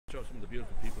show some of the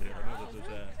beautiful people here. I know that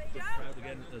there's a good crowd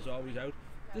again, as always, out.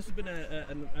 This has been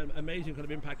an amazing kind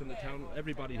of impact on the town.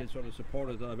 Everybody has sort of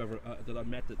supported that I've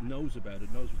met that knows about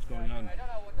it, knows what's going on.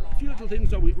 A few little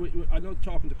things though, I know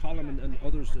talking to Colin and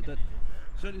others that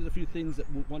certainly there's a few things that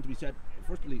want to be said.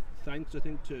 Firstly, thanks I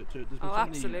think to oh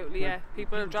absolutely, yeah.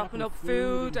 People are dropping up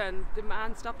food and the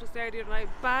man stopped us there the other night,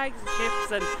 bags of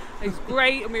chips, and it was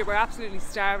great, and we were absolutely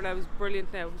starving. It was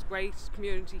brilliant now, it was great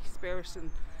community spirit, and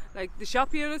like the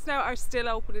shop units now are still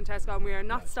open in Tesco, and we are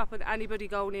not stopping anybody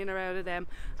going in or out of them.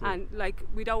 True. And like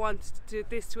we don't want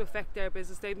this to affect their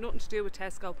business. They have nothing to do with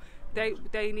Tesco.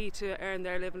 They need to earn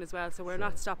their living as well, so we're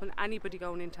not stopping anybody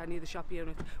going into any of the shop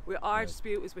units. Our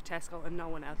dispute is with Tesco and no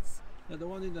one else. Now, the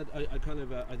one thing that I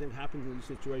think happens in these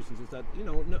situations is that, you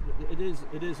know, it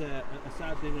is a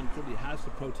sad thing when somebody has to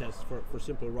protest for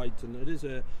simple rights, and it is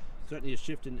certainly a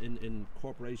shift in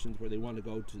corporations where they want to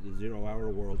go to the 0 hour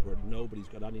world where nobody's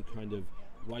got any kind of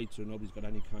rights or nobody's got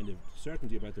any kind of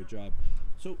certainty about their job.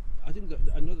 So I think that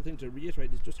another thing to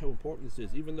reiterate is just how important this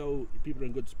is, even though people are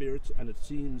in good spirits, and it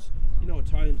seems, you know, at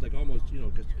times like almost, you know,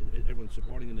 because everyone's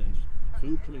supporting it and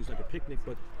food coming is like a picnic,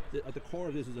 but at the core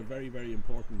of this is a very, very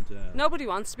important... Nobody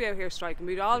wants to be out here striking.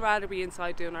 We'd all rather be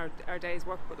inside doing our day's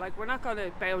work, but like we're not going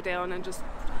to bow down and just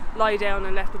lie down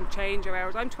and let them change our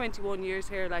hours. I'm 21 years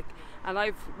here, like, and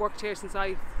I've worked here since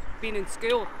I've been in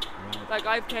school. Right. Like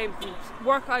I've came from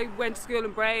work, I went to school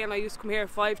in Bray, and I used to come here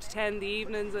 5 to 10 in the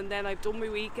evenings, and then I've done my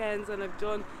weekends, and I've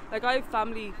done, like, I have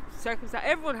family circumstances.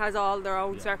 Everyone has all their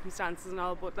own circumstances and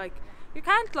all, but like you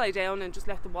can't lie down and just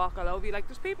let them walk all over you. Like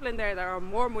there's people in there that are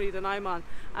more money than I'm on,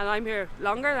 and I'm here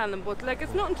longer than them, but like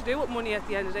it's nothing to do with money at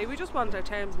the end of the day. We just want our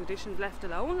terms and conditions left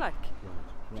alone, like.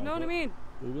 Right. Do you know what I mean?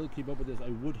 We will keep up with this. I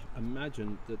would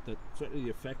imagine that certainly the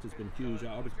effect has been huge.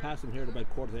 I was passing here at about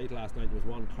 7:45 last night. There was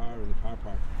one car in the car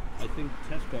park. I think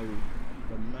Tesco,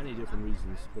 for many different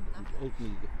reasons, but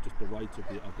ultimately just the rights of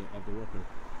the worker.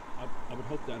 I would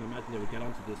hope that and imagine they would get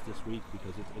onto this week,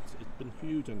 because it's been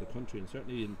huge on the country, and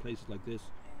certainly in places like this,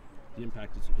 the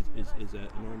impact is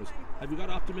enormous. Have you got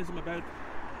optimism about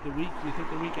the week? Do you think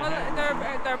the week ahead?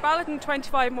 Well, they're balloting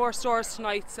 25 more stores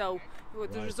tonight, so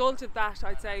with the result of that,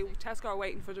 I'd say Tesco are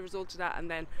waiting for the result of that,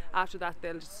 and then after that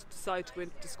they'll just decide to go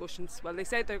into discussions. Well, they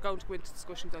said they're going to go into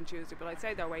discussions on Tuesday, but I'd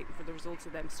say they're waiting for the results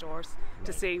of them stores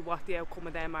to see what the outcome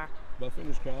of them are. Well,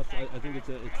 fingers crossed. I think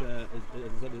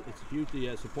it's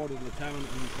hugely supported in the town, and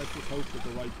let's just hope that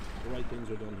the right things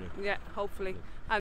are done here. Yeah, hopefully.